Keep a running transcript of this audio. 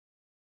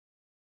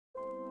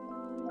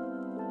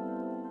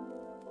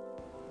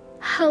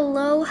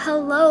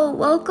Hello.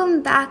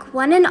 Welcome back,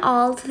 one and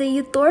all, to the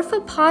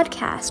Youthorpha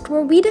podcast,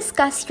 where we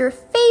discuss your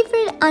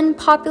favorite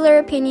unpopular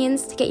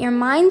opinions to get your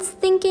minds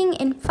thinking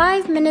in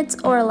 5 minutes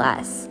or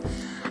less.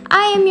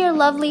 I am your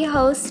lovely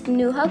host,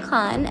 Nuha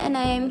Khan, and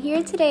I am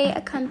here today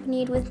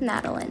accompanied with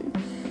Natalin.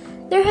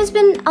 There has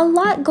been a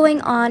lot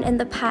going on in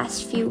the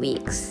past few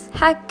weeks,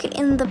 heck,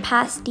 in the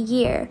past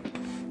year.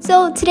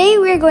 So today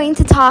we're going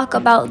to talk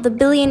about the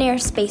Billionaire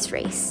Space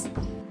Race.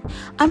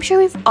 I'm sure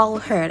we've all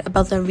heard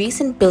about the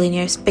recent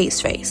Billionaire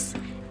Space Race.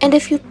 And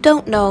if you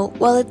don't know,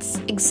 well, it's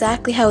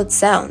exactly how it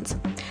sounds.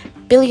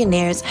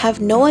 Billionaires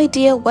have no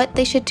idea what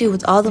they should do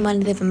with all the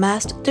money they've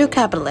amassed through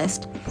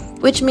capitalists,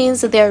 which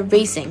means that they're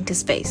racing to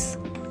space.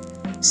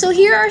 So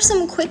here are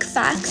some quick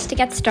facts to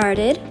get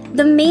started.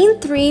 The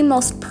main 3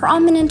 most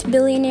prominent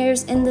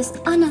billionaires in this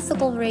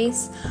unethical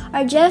race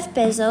are Jeff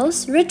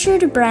Bezos,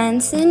 Richard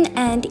Branson,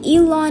 and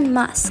Elon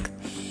Musk.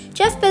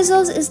 Jeff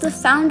Bezos is the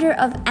founder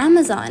of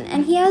Amazon,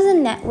 and he has a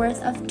net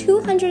worth of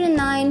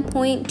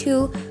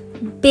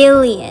 $209.2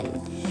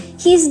 billion.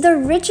 He's the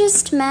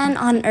richest man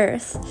on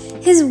earth.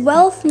 His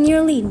wealth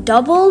nearly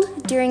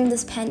doubled during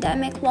this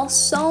pandemic, while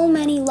so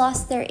many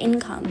lost their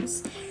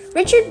incomes.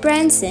 Richard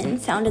Branson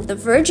founded the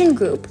Virgin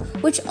Group,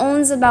 which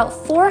owns about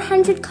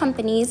 400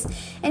 companies,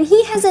 and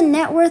he has a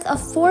net worth of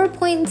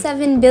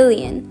 $4.7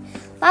 billion.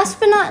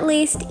 Last but not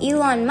least,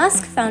 Elon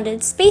Musk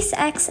founded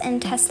SpaceX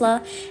and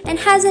Tesla and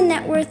has a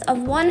net worth of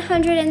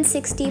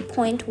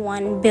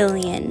 $160.1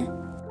 billion.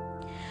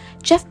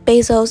 Jeff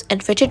Bezos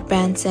and Richard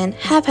Branson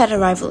have had a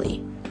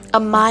rivalry, a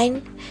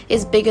mine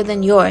is bigger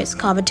than yours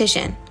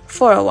competition,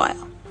 for a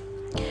while.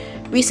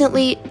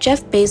 Recently,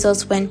 Jeff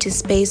Bezos went to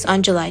space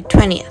on July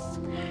 20th.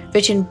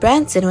 Richard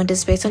Branson went to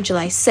space on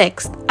July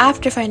 6th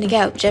after finding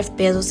out Jeff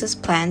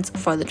Bezos' plans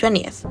for the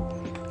 20th.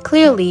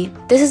 Clearly,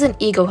 this is an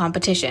ego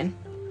competition.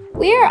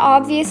 We are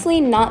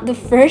obviously not the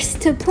first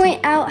to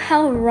point out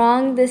how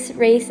wrong this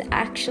race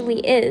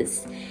actually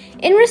is.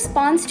 In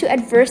response to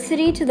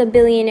adversity to the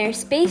Billionaire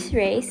Space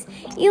Race,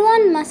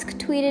 Elon Musk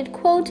tweeted,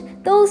 quote,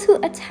 "Those who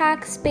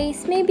attack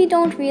space maybe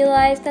don't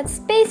realize that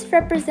space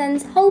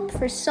represents hope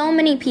for so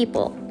many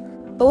people."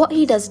 But what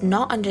he does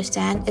not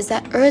understand is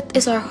that Earth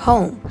is our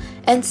home,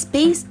 and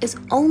space is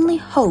only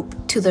hope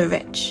to the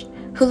rich,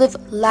 who live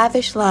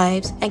lavish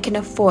lives and can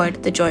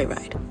afford the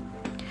joyride.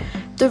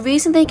 The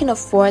reason they can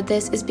afford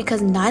this is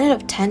because 9 out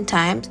of 10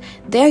 times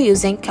they're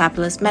using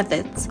capitalist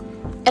methods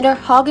and are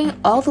hogging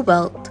all the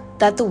wealth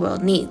that the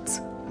world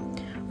needs.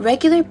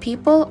 Regular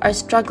people are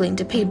struggling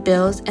to pay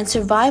bills and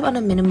survive on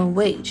a minimum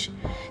wage.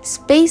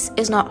 Space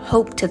is not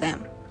hope to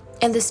them,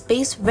 and the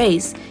space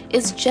race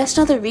is just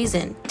another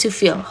reason to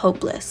feel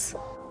hopeless.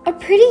 A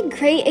pretty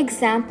great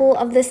example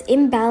of this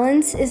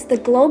imbalance is the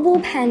global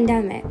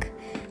pandemic.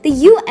 The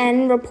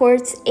UN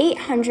reports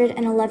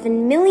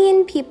 811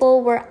 million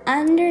people were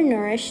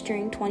undernourished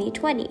during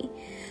 2020.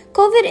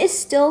 COVID is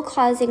still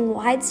causing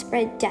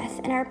widespread death,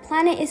 and our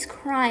planet is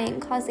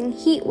crying, causing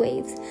heat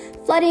waves,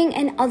 flooding,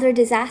 and other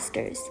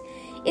disasters.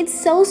 It's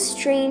so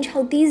strange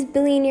how these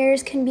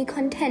billionaires can be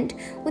content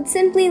with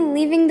simply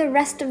leaving the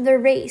rest of the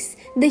race,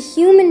 the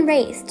human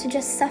race, to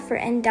just suffer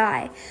and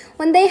die,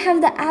 when they have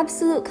the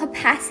absolute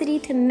capacity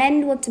to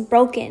mend what's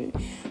broken.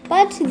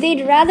 But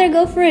they'd rather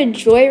go for a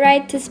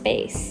joyride to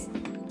space.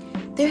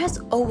 There has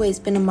always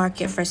been a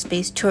market for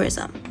space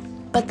tourism,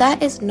 but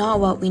that is not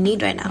what we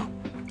need right now.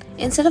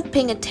 Instead of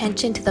paying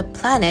attention to the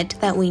planet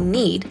that we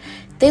need,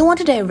 they want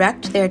to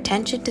direct their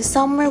attention to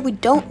somewhere we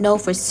don't know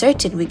for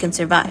certain we can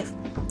survive.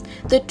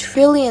 The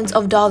trillions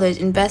of dollars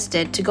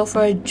invested to go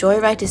for a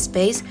joyride to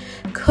space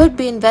could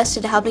be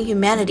invested in helping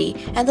humanity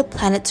and the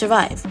planet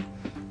survive.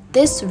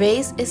 This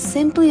race is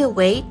simply a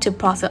way to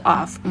profit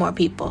off more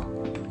people.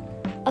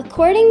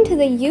 According to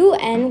the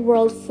UN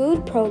World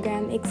Food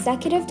Program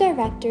Executive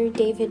Director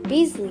David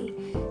Beasley,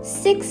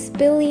 $6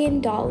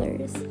 billion.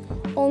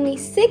 Only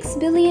 $6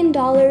 billion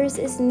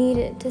is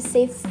needed to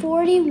save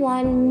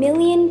 41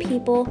 million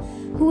people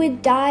who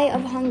would die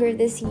of hunger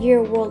this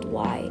year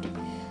worldwide.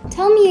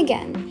 Tell me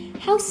again,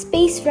 how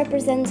space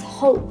represents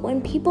hope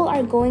when people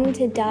are going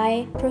to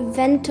die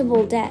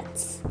preventable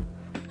deaths.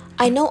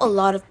 I know a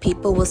lot of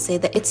people will say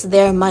that it's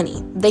their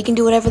money, they can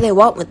do whatever they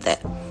want with it.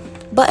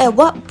 But at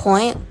what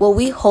point will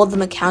we hold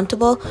them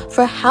accountable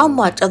for how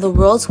much of the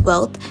world's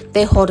wealth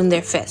they hold in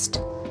their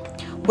fist?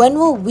 When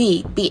will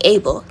we be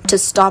able to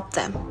stop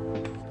them?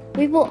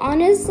 We will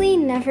honestly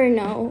never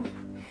know.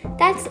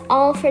 That's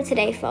all for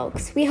today,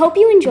 folks. We hope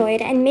you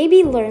enjoyed and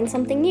maybe learned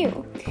something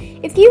new.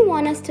 If you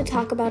want us to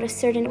talk about a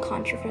certain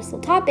controversial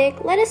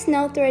topic, let us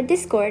know through our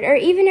Discord or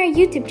even our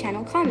YouTube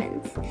channel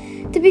comments.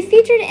 To be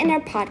featured in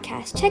our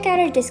podcast, check out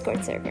our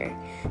Discord server.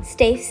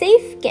 Stay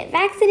safe, get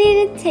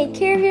vaccinated, take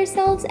care of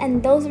yourselves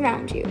and those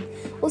around you.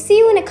 We'll see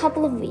you in a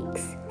couple of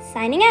weeks.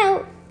 Signing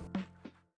out!